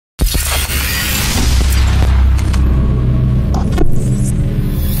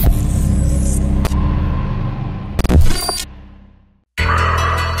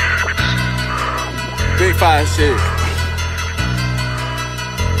25 shit.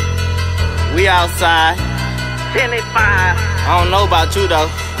 We outside. 25. I don't know about you though.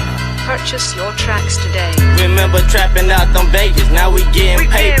 Purchase your tracks today. Remember trapping out them Vegas, now we getting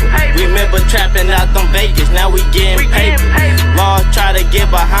paper. Remember trapping out them Vegas, now we getting paper. Lord, try to get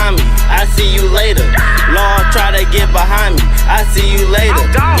behind me, I see you later. Lord, try to get behind me, I see you later.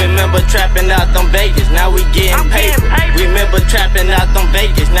 Remember trapping out them Vegas, now we getting paper. Remember trapping out them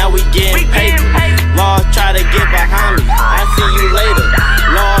Vegas, now we getting paper. Lord, try to get behind me, I see you later.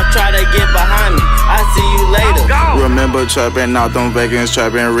 Lord, try to get behind me, I see you later. Remember trapping out them Vegas,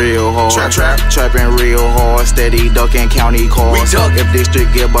 trapping real hard. Trapping real hard, steady ducking county cars. If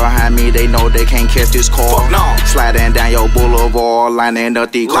district get behind me, they know they can't catch this car. Sliding down your boulevard, lining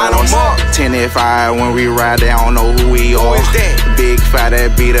up the cars. 10 and 5 when we ride, they don't know who we are. Big fat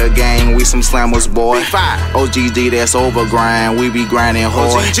that beat a gang, we some slammers, boy. OGD, that's over grind, we be grinding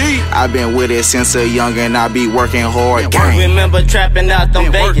hard. I been with it since a youngin', I be working hard. Remember trapping out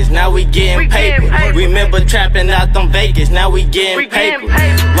them Vegas, now we getting paper. Remember trapping out them Vegas, now we getting paper.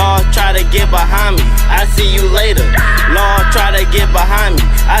 Lord, try to get behind me, I see you later. Lord, try to get behind me,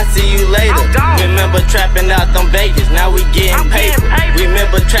 I see you later. Remember trapping out them Vegas, now we getting paper.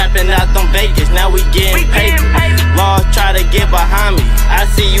 Remember trapping out them Vegas, now we getting paper. Lord, try to get behind me, I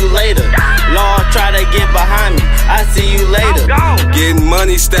see you later. Lord, try to get behind me, I see you later. Getting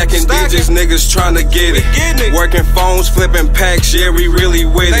money, stacking digits, niggas tryna get it. Working phones, flipping packs, yeah, we really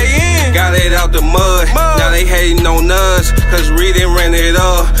with it. Got it out the mud, now they hating on us, cause we done ran it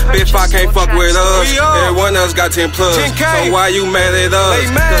up. If I can't fuck with us, everyone else got 10 plus. So why you mad at us?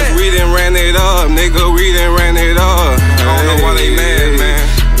 Cause we done ran it up, nigga, we done ran it up. I don't know why they mad, man.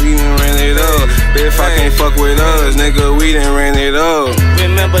 We done ran it up. If I can't fuck with us, nigga, we done ran it up.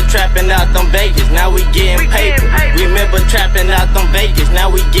 Remember trapping out them Vegas, now we getting paper. Remember trapping out them Vegas, now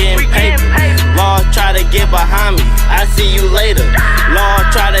we getting paper. Lord, try to get behind me, I see you later. Lord,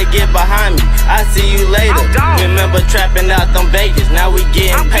 try to get behind me, I see you later. Remember trapping out them Vegas, now we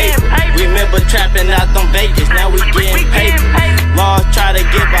getting paper. Remember trapping out them Vegas, now we getting paper. Lord, try to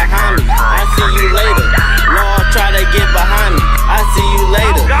get behind me, I see you later. Lord, try to get behind me, I see you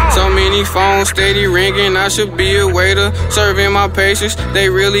later. So many phones steady ringing, I should be a waiter. Serving my patients, they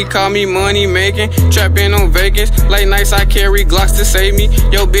really call me money making. Trapping on Vegas, late nights I carry Glocks to save me.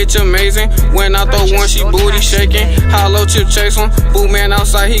 Yo bitch amazing, when I throw one she booty shaking. Hollow chip chase on, boo man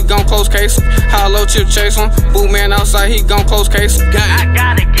outside he gon' close case. Hollow chip chase on, boo man outside he gon' close case. I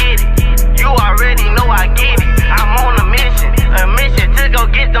gotta get it, you already know I get it. I'm on a mission to go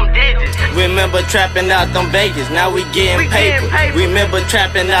get them digits. Remember trapping out them Vegas, now we getting paper. Remember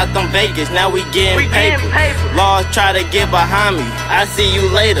trapping out them Vegas, now we getting paper. Lord, try to get behind me, I see you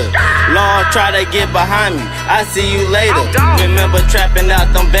later. Lord, try to get behind me, I see you later. Remember trapping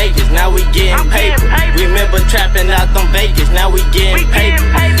out them Vegas, now we getting paper. Remember trapping out them Vegas, now we getting paper.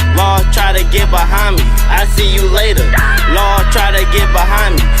 Lord, try to get behind me, I see you later. Lord, try to get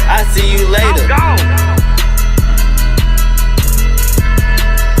behind me, I see you later.